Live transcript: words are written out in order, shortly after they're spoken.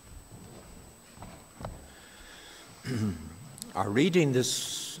Our reading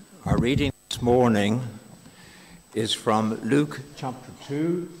this morning is from Luke chapter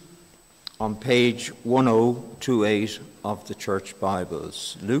 2 on page 1028 of the Church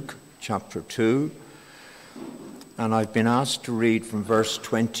Bibles. Luke chapter 2, and I've been asked to read from verse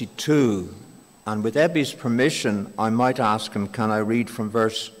 22. And with Ebby's permission, I might ask him, can I read from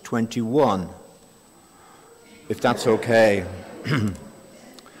verse 21? If that's okay.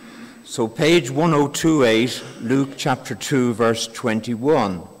 So page 1028, Luke chapter 2, verse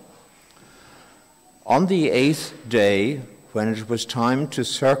 21. On the 8th day, when it was time to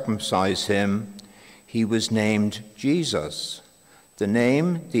circumcise him, he was named Jesus, the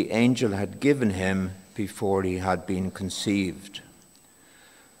name the angel had given him before he had been conceived.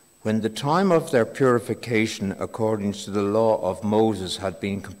 When the time of their purification according to the law of Moses had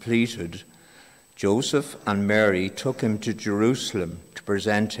been completed, Joseph and Mary took him to Jerusalem to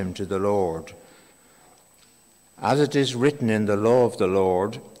present him to the Lord. As it is written in the law of the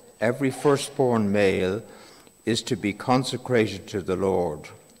Lord, every firstborn male is to be consecrated to the Lord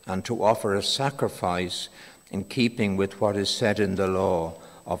and to offer a sacrifice in keeping with what is said in the law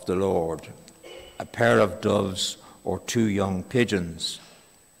of the Lord, a pair of doves or 2 young pigeons.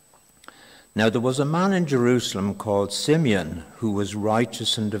 Now there was a man in Jerusalem called Simeon who was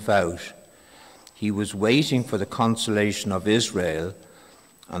righteous and devout. He was waiting for the consolation of Israel,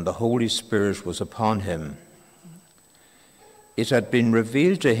 and the Holy Spirit was upon him. It had been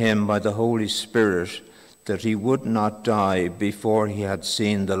revealed to him by the Holy Spirit that he would not die before he had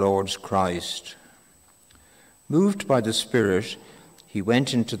seen the Lord's Christ. Moved by the Spirit, he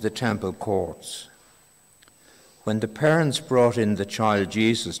went into the temple courts. When the parents brought in the child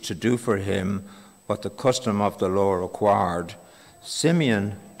Jesus to do for him what the custom of the law required,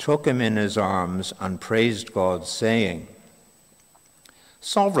 Simeon took him in his arms and praised God, saying,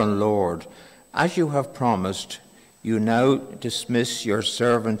 "Sovereign Lord, as you have promised, you now dismiss your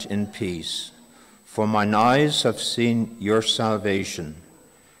servant in peace, for mine eyes have seen your salvation,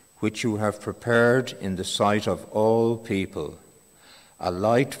 which you have prepared in the sight of all people, a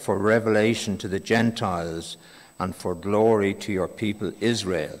light for revelation to the Gentiles and for glory to your people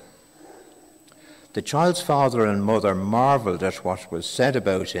Israel." The child's father and mother marveled at what was said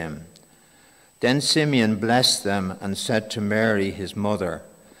about him. Then Simeon blessed them and said to Mary, his mother,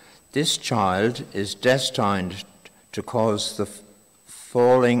 "This child is destined to cause the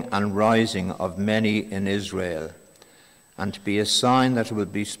falling and rising of many in Israel, and to be a sign that will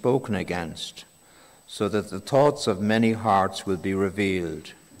be spoken against, so that the thoughts of many hearts will be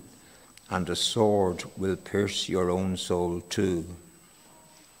revealed, and a sword will pierce your own soul too."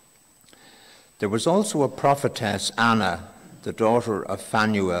 There was also a prophetess, Anna, the daughter of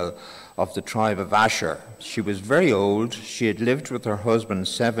Phanuel of the tribe of Asher. She was very old. She had lived with her husband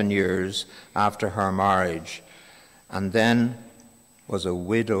 7 years after her marriage, and then was a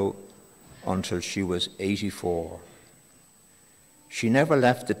widow until she was 84. She never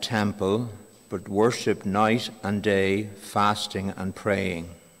left the temple, but worshipped night and day, fasting and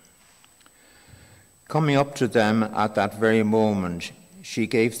praying. Coming up to them at that very moment, she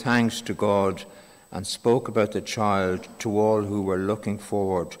gave thanks to God and spoke about the child to all who were looking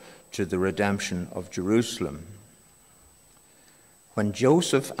forward to the redemption of Jerusalem. When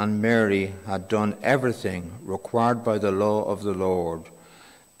Joseph and Mary had done everything required by the law of the Lord,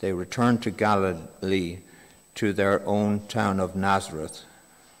 they returned to Galilee, to their own town of Nazareth.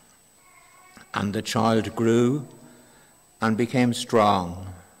 And the child grew and became strong.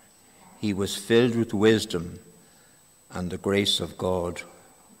 He was filled with wisdom, and the grace of God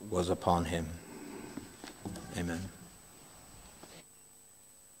was upon him. Amen.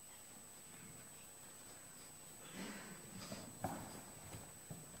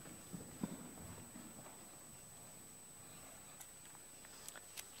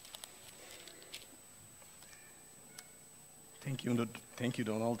 Thank you,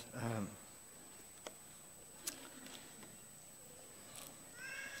 Donald.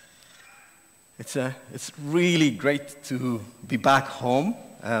 It's really great to be back home,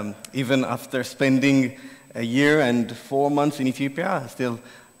 even after spending a year and 4 months in Ethiopia.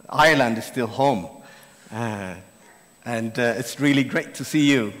 Ireland is still home, and it's really great to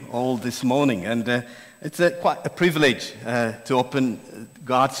see you all this morning. And it's quite a privilege to open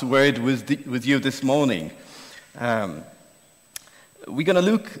God's Word with you this morning. We're going to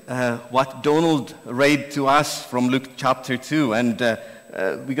look what Donald read to us from Luke chapter 2, and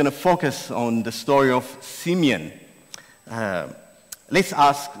we're going to focus on the story of Simeon. Let's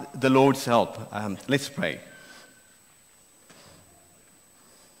ask the Lord's help. Let's pray.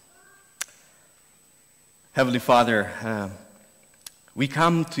 Heavenly Father, we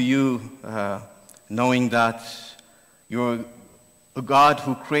come to you knowing that You're a God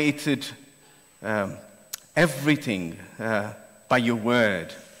who created everything by your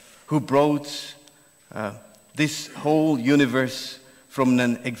word, who brought this whole universe from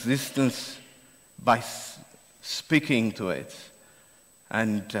non-existence by speaking to it.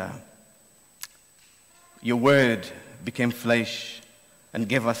 And your word became flesh and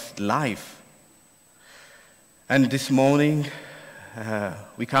gave us life. And this morning,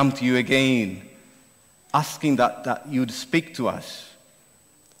 we come to you again, asking that you'd speak to us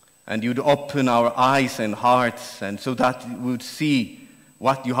and you'd open our eyes and hearts, and so that we would see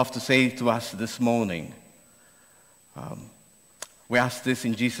what you have to say to us this morning. We ask this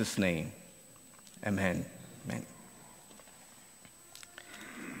in Jesus' name. Amen. Amen.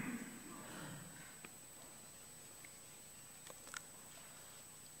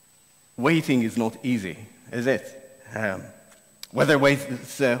 Waiting is not easy, is it? Whether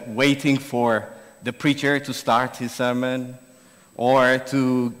it's waiting for the preacher to start his sermon, or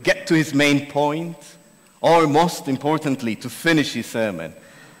to get to his main point, or most importantly, to finish his sermon.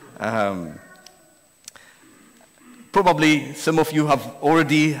 Probably some of you have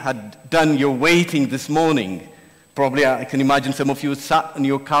already had done your waiting this morning. Probably I can imagine some of you sat in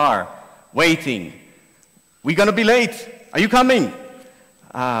your car waiting. We're going to be late. Are you coming?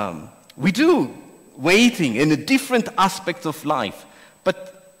 We do waiting in a different aspect of life,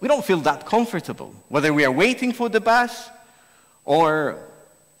 but we don't feel that comfortable. Whether we are waiting for the bus or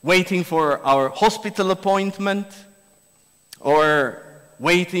waiting for our hospital appointment or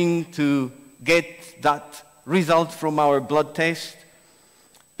waiting to get that result from our blood test,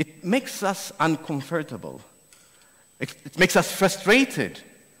 it makes us uncomfortable. It makes us frustrated.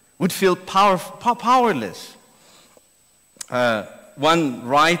 We'd feel powerless. One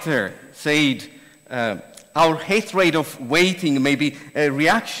writer said, our hatred of waiting may be a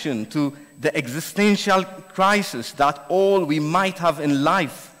reaction to the existential crisis that all we might have in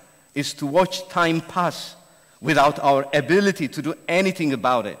life is to watch time pass without our ability to do anything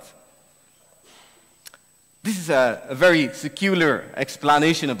about it. This is a very secular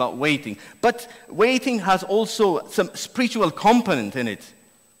explanation about waiting, but waiting has also some spiritual component in it.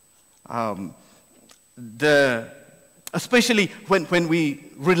 Especially when we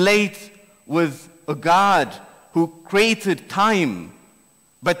relate with a God who created time,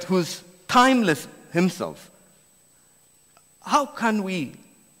 but who's timeless himself. How can we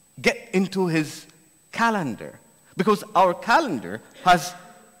get into his calendar? Because our calendar has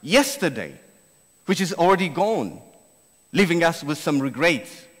yesterday, which is already gone, leaving us with some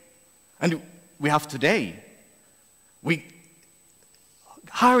regrets. And we have today. We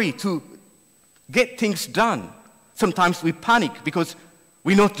hurry to get things done. Sometimes we panic because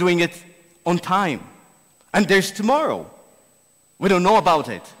we're not doing it on time. And there's tomorrow. We don't know about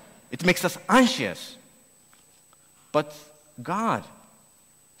it. It makes us anxious. But God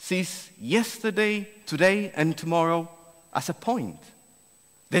sees yesterday, today, and tomorrow as a point.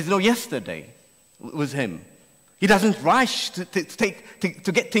 There's no yesterday with him. He doesn't rush to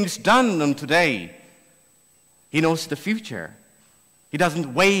get things done on today. He knows the future. He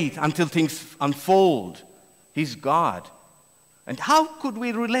doesn't wait until things unfold. He's God. And how could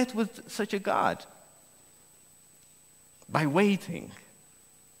we relate with such a God? By waiting.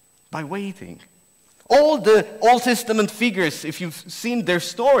 By waiting. All the Old Testament figures, if you've seen their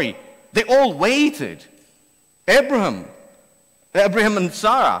story, they all waited. Abraham and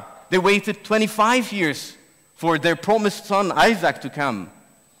Sarah, they waited 25 years for their promised son Isaac to come.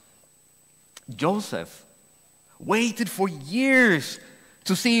 Joseph waited for years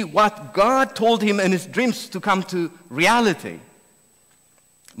to see what God told him in his dreams to come to reality.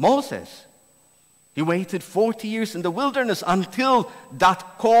 Moses, he waited 40 years in the wilderness until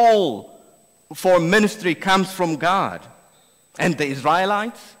that call for ministry comes from God. And the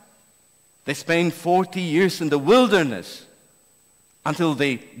Israelites, they spent 40 years in the wilderness until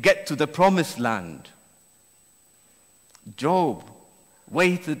they get to the promised land. Job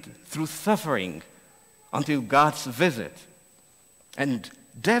waited through suffering until God's visit. And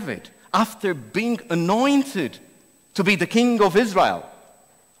David, after being anointed to be the king of Israel,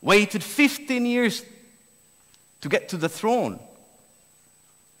 waited 15 years to get to the throne.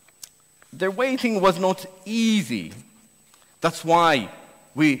 Their waiting was not easy. That's why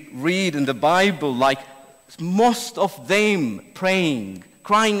we read in the Bible, like most of them praying,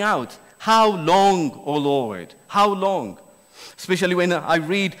 crying out, "How long, O Lord? How long?" Especially when I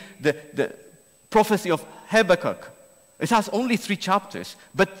read the prophecy of Habakkuk. It has only 3 chapters,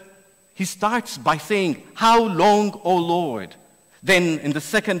 but he starts by saying, "How long, O Lord?" Then in the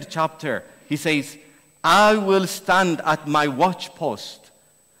 2nd chapter, he says, "I will stand at my watchpost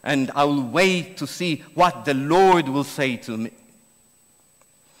and I will wait to see what the Lord will say to me.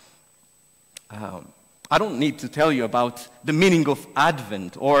 I don't need to tell you about the meaning of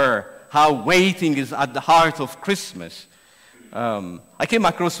Advent or how waiting is at the heart of Christmas. I came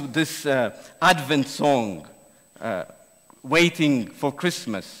across this Advent song, Waiting for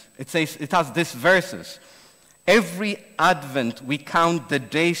Christmas. It has these verses. Every Advent we count the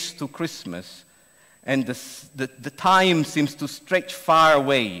days to Christmas, and the time seems to stretch far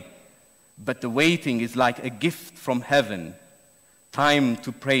away, but the waiting is like a gift from heaven, time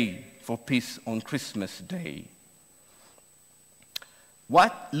to pray for peace on Christmas Day.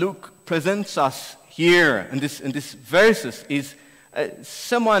 What Luke presents us here in these verses is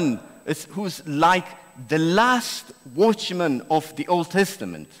someone who's like the last watchman of the Old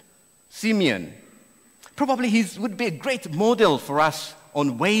Testament, Simeon. Probably he would be a great model for us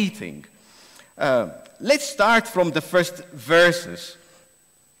on waiting. Let's start from the first verses.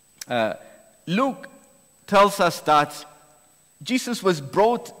 Luke tells us that Jesus was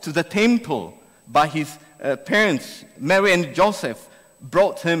brought to the temple by his parents. Mary and Joseph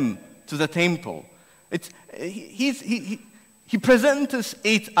brought him to the temple. He presents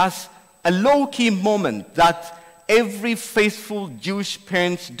it as a low-key moment that every faithful Jewish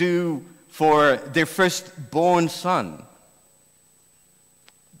parents do for their firstborn son.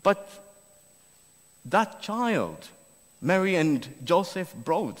 But that child Mary and Joseph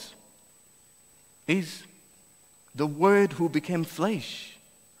brought is the Word who became flesh,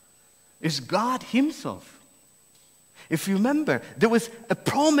 is God himself. If you remember, there was a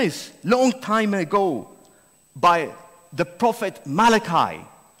promise long time ago by the prophet Malachi.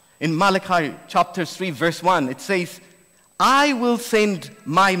 In Malachi chapter 3, verse 1, it says, I will send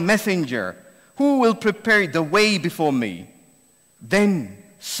my messenger who will prepare the way before me. Then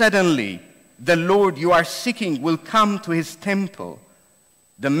suddenly the Lord you are seeking will come to his temple.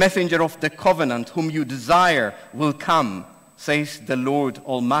 The messenger of the covenant whom you desire will come, says the Lord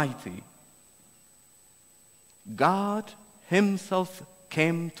Almighty. God himself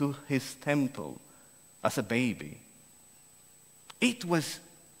came to his temple as a baby. It was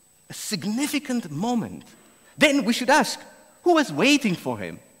a significant moment. Then we should ask, who was waiting for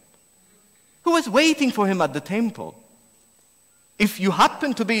him? Who was waiting for him at the temple? If you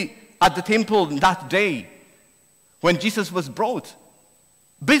happen to be at the temple that day when Jesus was brought,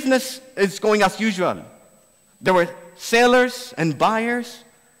 business is going as usual. There were sellers and buyers,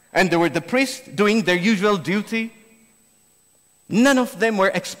 and there were the priests doing their usual duty. None of them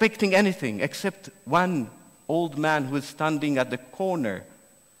were expecting anything except one old man who was standing at the corner,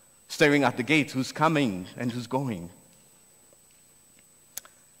 staring at the gate, who's coming and who's going.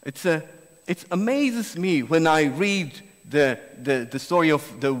 It amazes me when I read the story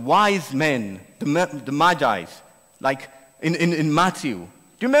of the wise men, the Magi, like in Matthew.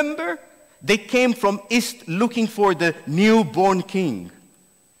 Do you remember? They came from east looking for the newborn king.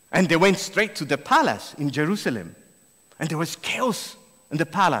 And they went straight to the palace in Jerusalem. And there was chaos in the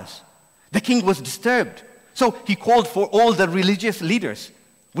palace. The king was disturbed. So he called for all the religious leaders.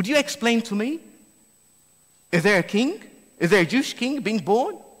 Would you explain to me? Is there a king? Is there a Jewish king being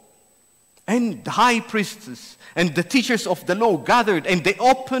born? And the high priests and the teachers of the law gathered and they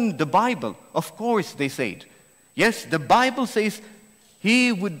opened the Bible. Of course, they said. Yes, the Bible says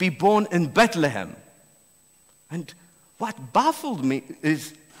he would be born in Bethlehem. And what baffled me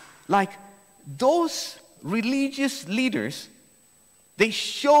is, like, those religious leaders, they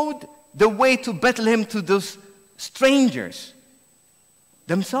showed the way to Bethlehem to those strangers.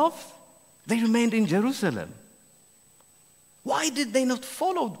 Themselves, they remained in Jerusalem. Why did they not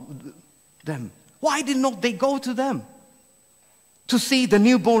follow them? Why did not they go to them to see the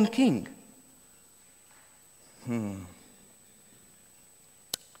newborn king?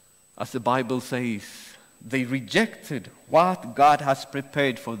 As the Bible says, they rejected what God has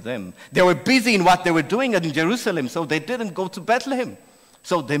prepared for them. They were busy in what they were doing in Jerusalem, so they didn't go to Bethlehem.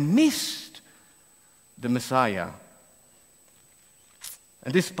 So they missed the Messiah.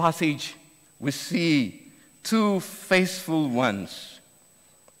 In this passage, we see two faithful ones,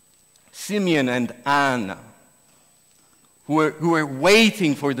 Simeon and Anna, who were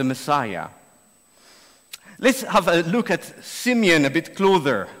waiting for the Messiah. Let's have a look at Simeon a bit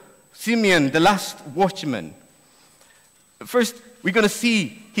closer. Simeon, the last watchman. First, we're going to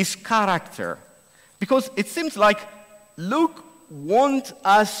see his character, because it seems like Luke wants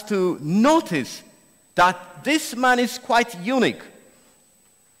us to notice that this man is quite unique.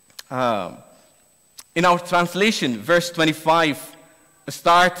 In our translation, verse 25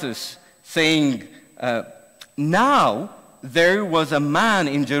 starts saying, now there was a man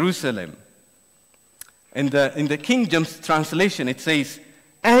in Jerusalem. In the King James translation, it says,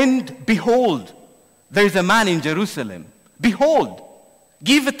 And behold, there is a man in Jerusalem. Behold,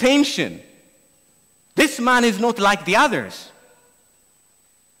 give attention. This man is not like the others.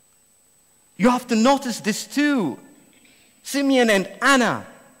 You have to notice this too. Simeon and Anna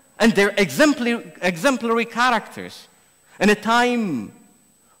and their exemplary characters in a time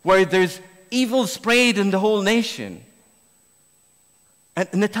where there's evil spread in the whole nation. And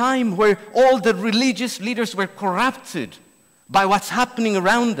in a time where all the religious leaders were corrupted by what's happening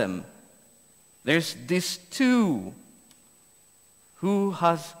around them. There's these two who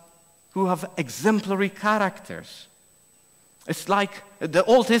have exemplary characters. It's like the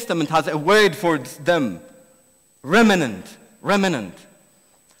Old Testament has a word for them, remnant.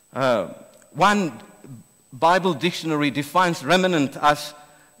 One Bible dictionary defines remnant as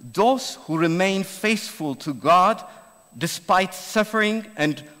those who remain faithful to God despite suffering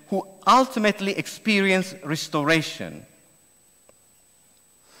and who ultimately experience restoration.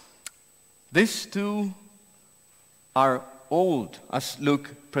 These two are old, as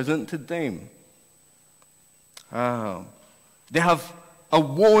Luke presented them. They have a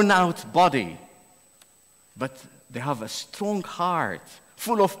worn-out body, but they have a strong heart,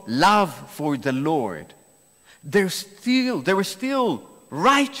 full of love for the Lord. They were still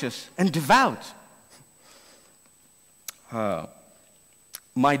righteous and devout.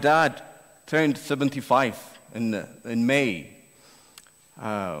 My dad turned 75 in May.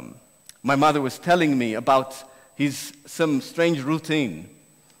 My mother was telling me about some strange routine.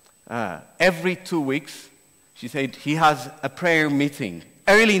 Every 2 weeks, she said, he has a prayer meeting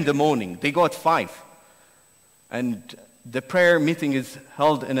early in the morning. They go at 5. And the prayer meeting is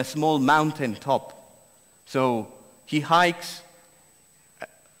held in a small mountain top. So he hikes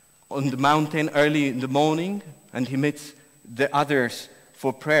on the mountain early in the morning, and he meets the others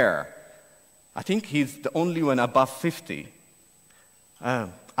for prayer. I think he's the only one above 50.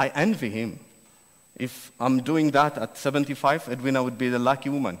 I envy him. If I'm doing that at 75, Edwina would be the lucky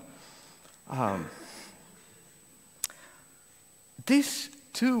woman. These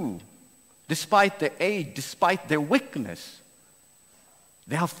two, despite their age, despite their weakness,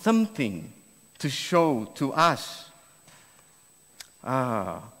 they have something to show to us.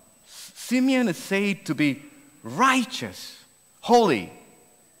 Simeon is said to be righteous, holy,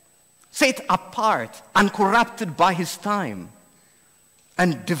 set apart, uncorrupted by his time,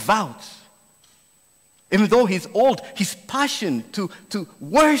 and devout. Even though he's old, his passion to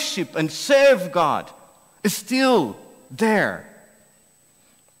worship and serve God is still there.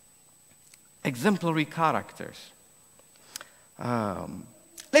 Exemplary characters.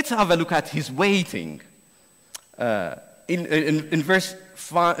 Let's have a look at his waiting. In verse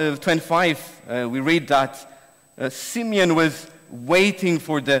 25, we read that Simeon was waiting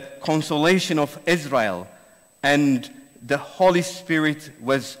for the consolation of Israel, and the Holy Spirit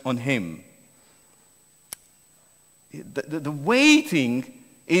was on him. The waiting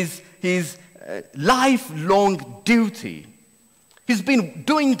is his lifelong duty. He's been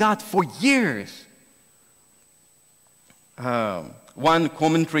doing that for years. One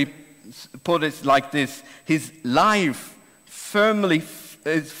commentary put it like this: his life firmly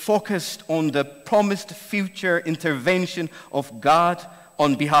is focused on the promised future intervention of God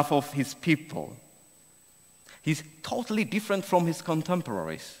on behalf of his people. He's totally different from his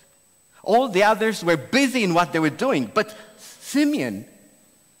contemporaries. All the others were busy in what they were doing, but Simeon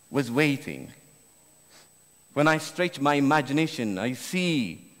was waiting. When I stretch my imagination, I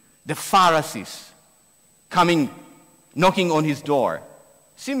see the Pharisees coming, knocking on his door.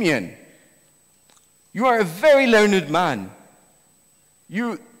 Simeon, you are a very learned man.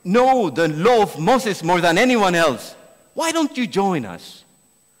 You know the law of Moses more than anyone else. Why don't you join us?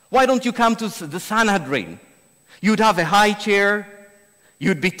 Why don't you come to the Sanhedrin? You'd have a high chair,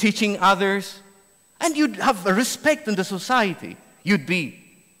 you'd be teaching others, and you'd have a respect in the society. You'd be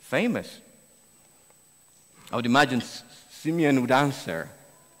famous. I would imagine Simeon would answer,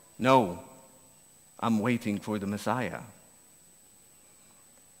 no, I'm waiting for the Messiah.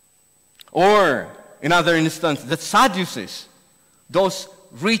 Or, in other instance, the Sadducees, those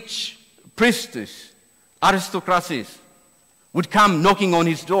rich priestess, aristocracies, would come knocking on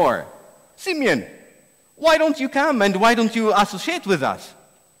his door. Simeon, why don't you come and why don't you associate with us?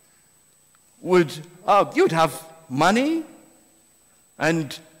 You'd have money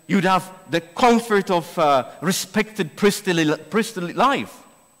and you'd have the comfort of respected priestly life.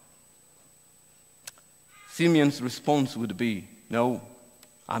 Simeon's response would be, no,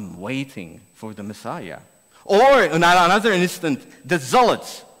 I'm waiting for the Messiah. Or, in another instant, the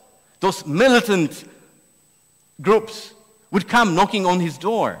zealots, those militant groups, would come knocking on his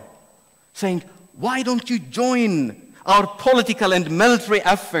door, saying, why don't you join our political and military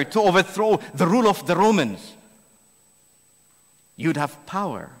effort to overthrow the rule of the Romans, you'd have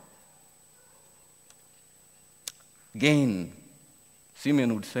power. Again,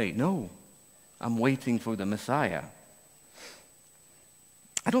 Simeon would say, no, I'm waiting for the Messiah.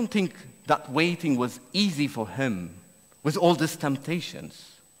 I don't think that waiting was easy for him with all these temptations.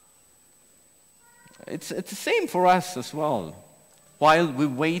 It's the same for us as well. While we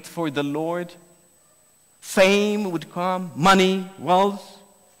wait for the Lord, fame would come, money, wealth,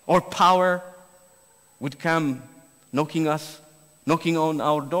 or power would come knocking on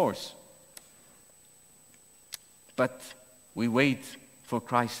our doors. But we wait for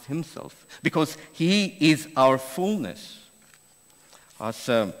Christ himself because he is our fullness. As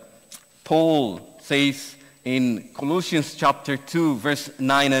Paul says in Colossians chapter 2, verse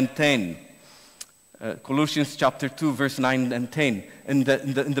 9 and 10. Colossians chapter 2, verse 9 and 10. In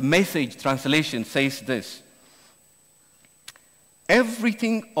the Message translation says this: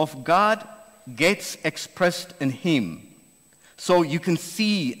 everything of God gets expressed in him, so you can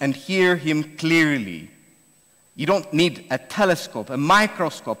see and hear him clearly. You don't need a telescope, a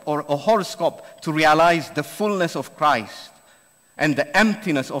microscope, or a horoscope to realize the fullness of Christ and the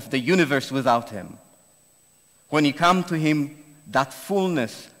emptiness of the universe without him. When you come to him, that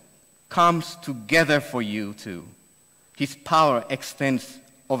fullness comes together for you too. His power extends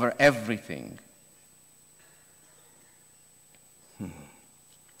over everything.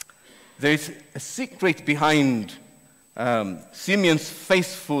 There is a secret behind Simeon's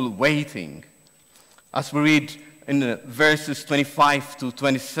faithful waiting. As we read in verses 25 to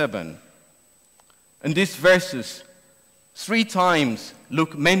 27. In these verses, 3 times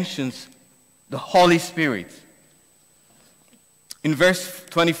Luke mentions the Holy Spirit. In verse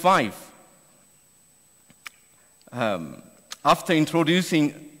 25, after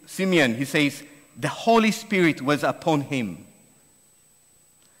introducing Simeon, he says, the Holy Spirit was upon him.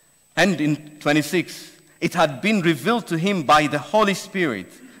 And in 26, it had been revealed to him by the Holy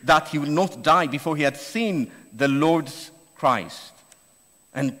Spirit that he would not die before he had seen the Lord's Christ.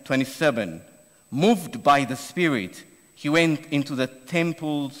 And 27, moved by the Spirit, he went into the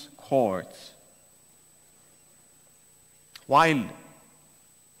temple's courts. While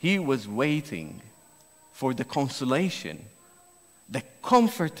he was waiting for the consolation, the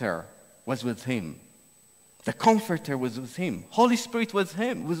Comforter was with him. The Comforter was with him. Holy Spirit was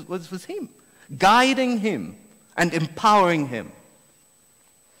with him, guiding him and empowering him.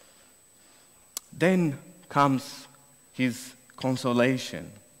 Then comes his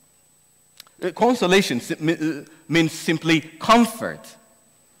consolation. Consolation means simply comfort.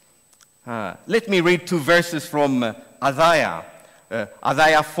 Let me read 2 verses from Isaiah.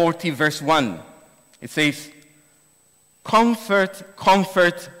 Isaiah 40, verse 1. It says, comfort,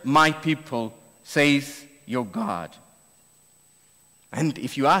 comfort my people, says your God. And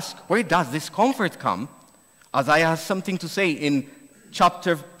if you ask, where does this comfort come? Isaiah has something to say in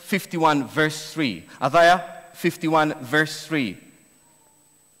chapter 51, verse 3. Isaiah 51, verse 3.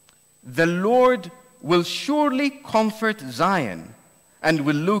 The Lord will surely comfort Zion and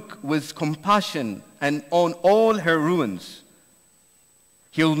will look with compassion and on all her ruins.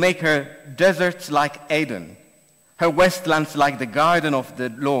 He will make her deserts like Eden, her wastelands like the garden of the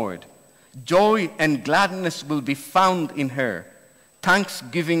Lord. Joy and gladness will be found in her,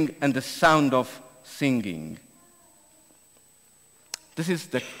 thanksgiving and the sound of singing. This is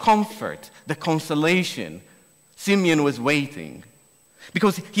the comfort, the consolation Simeon was waiting.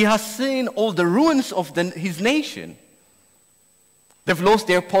 Because he has seen all the ruins of his nation. They've lost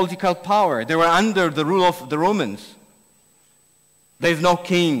their political power. They were under the rule of the Romans. There's no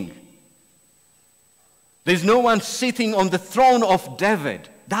king. There's no one sitting on the throne of David.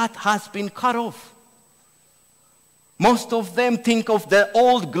 That has been cut off. Most of them think of the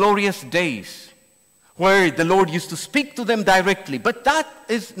old glorious days where the Lord used to speak to them directly. But that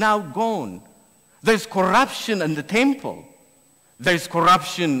is now gone. There's corruption in the temple. There's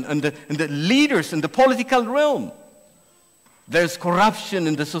corruption in the leaders in the political realm. There's corruption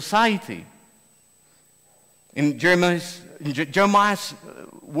in the society. In Jeremiah's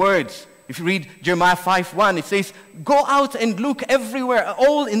words, if you read Jeremiah 5:1, it says, go out and look everywhere,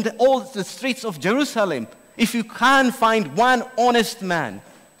 all the streets of Jerusalem, if you can find one honest man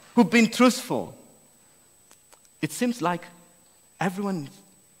who's been truthful. It seems like everyone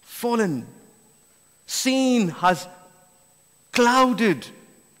fallen. Sin has clouded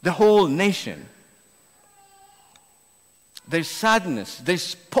the whole nation. There's sadness,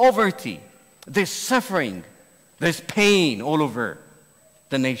 there's poverty, there's suffering, there's pain all over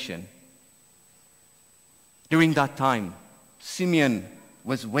the nation. During that time, Simeon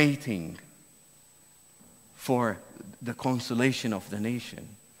was waiting for the consolation of the nation.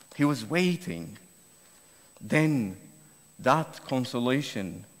 He was waiting. Then that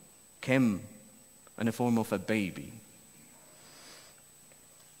consolation came in the form of a baby.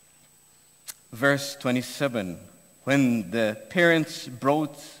 Verse 27, when the parents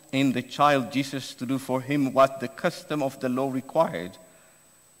brought in the child Jesus to do for him what the custom of the law required,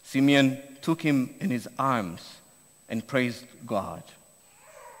 Simeon took him in his arms and praised God.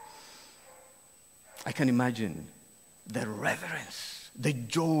 I can imagine the reverence, the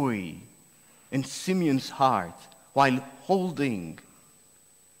joy in Simeon's heart while holding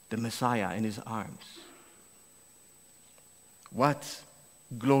the Messiah in his arms. What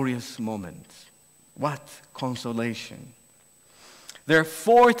glorious moment. What consolation. There are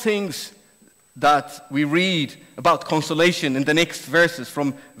 4 things that we read about consolation in the next verses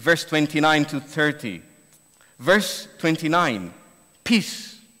from verse 29 to 30. Verse 29,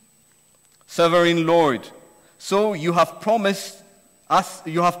 peace, sovereign Lord, so you have promised,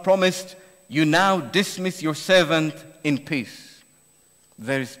 you now dismiss your servant in peace.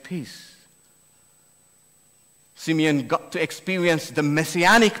 There is peace. Simeon got to experience the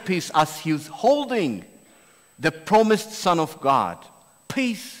messianic peace as he was holding the promised Son of God.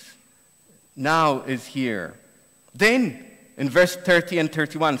 Peace now is here. Then, in verse 30 and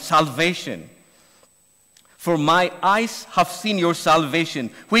 31, salvation. For my eyes have seen your salvation,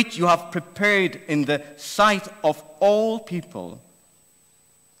 which you have prepared in the sight of all people.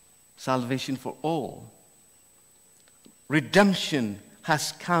 Salvation for all. Redemption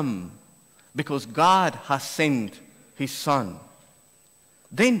has come because God has sent his Son.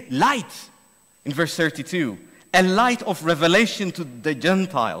 Then light, in verse 32, a light of revelation to the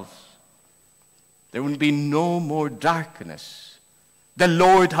Gentiles. There will be no more darkness. The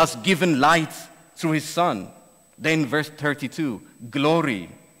Lord has given light through his Son. Then verse 32, glory.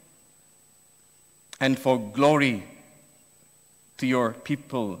 And for glory to your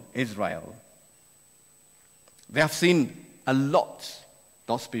people Israel. They have seen a lot,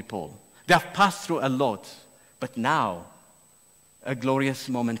 those people. They have passed through a lot, but now a glorious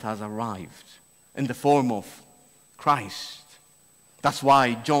moment has arrived in the form of Christ. That's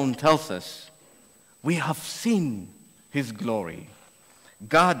why John tells us, we have seen his glory.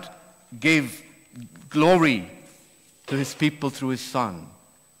 God gave glory to his people through his Son.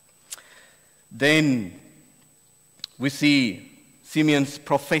 Then we see Simeon's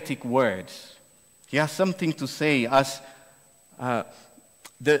prophetic words. He has something to say as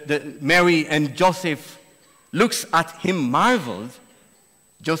Mary and Joseph looks at him marveled.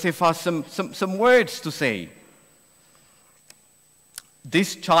 Joseph has some words to say.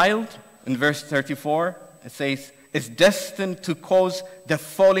 This child, in verse 34, it says, is destined to cause the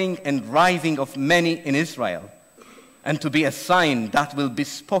falling and rising of many in Israel, and to be a sign that will be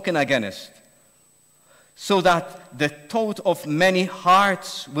spoken against, so that the thought of many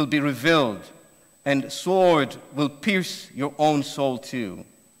hearts will be revealed, and sword will pierce your own soul too.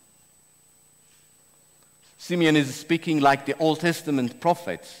 Simeon is speaking like the Old Testament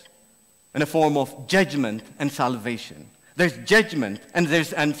prophets in a form of judgment and salvation. There's judgment and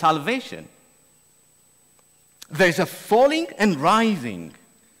there's salvation. There's a falling and rising.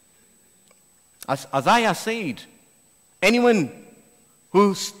 As Isaiah said, anyone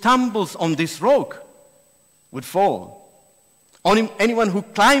who stumbles on this rock would fall. Anyone who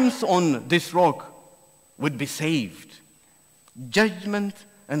climbs on this rock would be saved. Judgment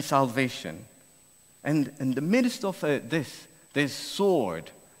and salvation. And in the midst of this, there's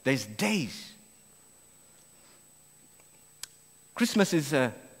sword, there's days. Christmas is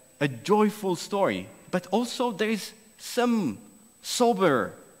a joyful story, but also there is some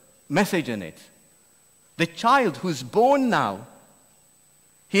sober message in it. The child who's born now,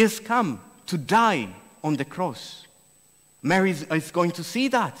 he has come to die on the cross. Mary is going to see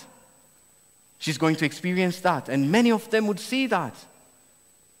that. She's going to experience that, and many of them would see that.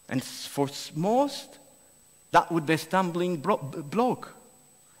 And for most, that would be a stumbling block.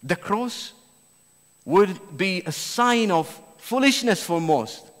 The cross would be a sign of foolishness for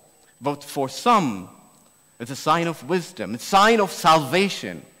most, but for some, it's a sign of wisdom, a sign of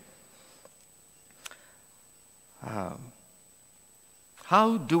salvation.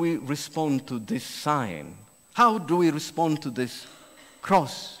 How do we respond to this sign? How do we respond to this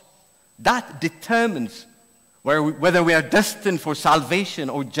cross? That determines whether we are destined for salvation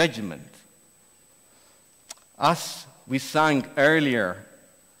or judgment. As we sang earlier,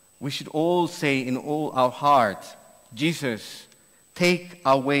 we should all say in all our heart, Jesus, take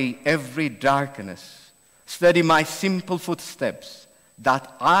away every darkness. Steady my simple footsteps,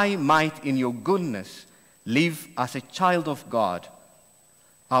 that I might in your goodness live as a child of God,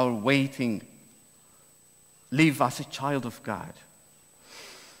 our waiting live as a child of God.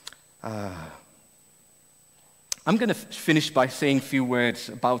 I'm going to finish by saying a few words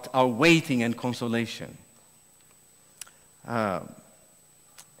about our waiting and consolation.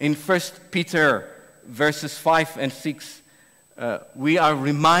 In 1 Peter verses 5 and 6, we are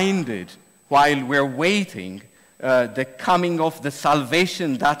reminded while we're waiting the coming of the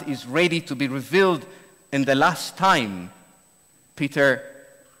salvation that is ready to be revealed in the last time. Peter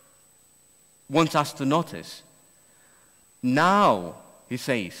wants us to notice. Now, he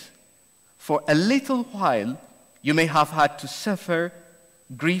says, for a little while you may have had to suffer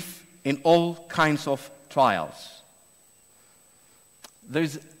grief in all kinds of trials.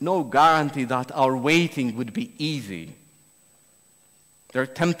 There's no guarantee that our waiting would be easy. There are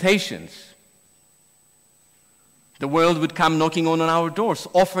temptations. The world would come knocking on our doors,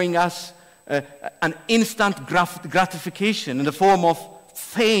 offering us an instant gratification in the form of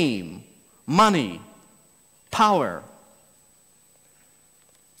fame, money, power.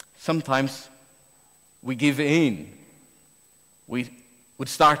 Sometimes we give in. We would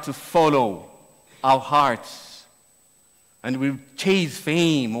start to follow our hearts, and we chase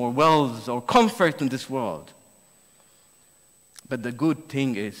fame or wealth or comfort in this world. But the good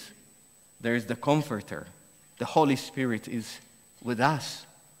thing is, there is the Comforter. The Holy Spirit is with us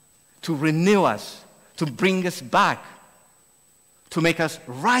to renew us, to bring us back, to make us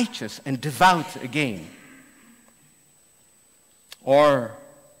righteous and devout again. Or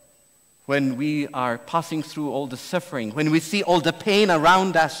when we are passing through all the suffering, when we see all the pain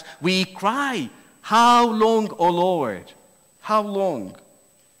around us, we cry, "How long, O Lord? How long?"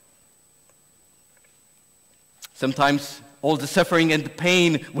 Sometimes all the suffering and the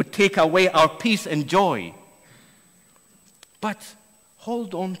pain would take away our peace and joy. But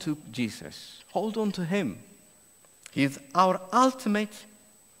hold on to Jesus. Hold on to Him. He is our ultimate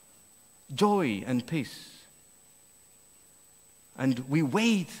joy and peace. And we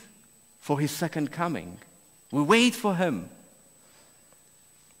wait for His second coming. We wait for Him.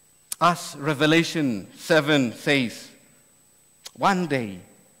 As Revelation 7 says, one day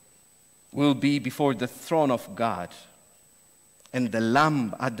we'll be before the throne of God, and the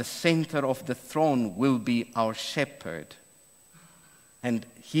Lamb at the center of the throne will be our shepherd. And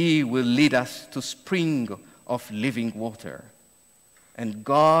He will lead us to spring of living water. And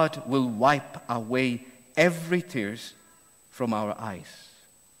God will wipe away every tear from our eyes.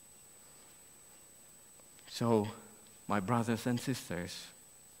 So, my brothers and sisters,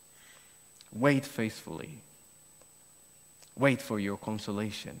 wait faithfully. Wait for your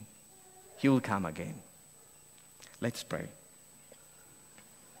consolation. He will come again. Let's pray.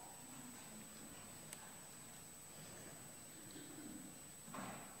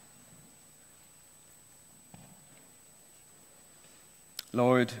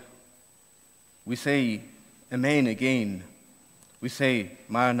 Lord, we say Amen again. We say,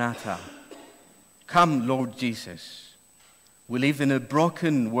 Maranatha. Come, Lord Jesus. We live in a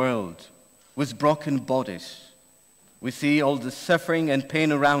broken world with broken bodies. We see all the suffering and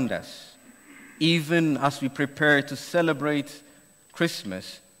pain around us. Even as we prepare to celebrate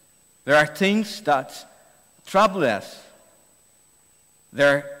Christmas, there are things that trouble us.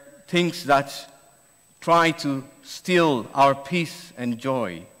 There are things that try to steal our peace and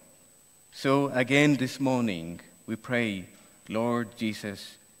joy. So again this morning, we pray, Lord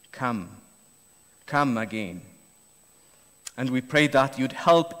Jesus, come. Come again. And we pray that you'd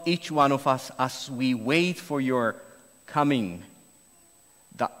help each one of us as we wait for your coming,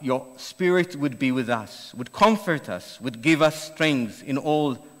 that your Spirit would be with us, would comfort us, would give us strength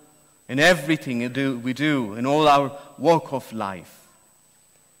in everything we do, in all our walk of life.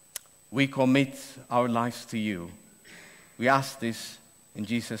 We commit our lives to you. We ask this in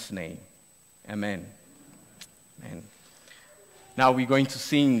Jesus' name. Amen. Amen. Now we're going to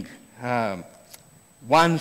sing one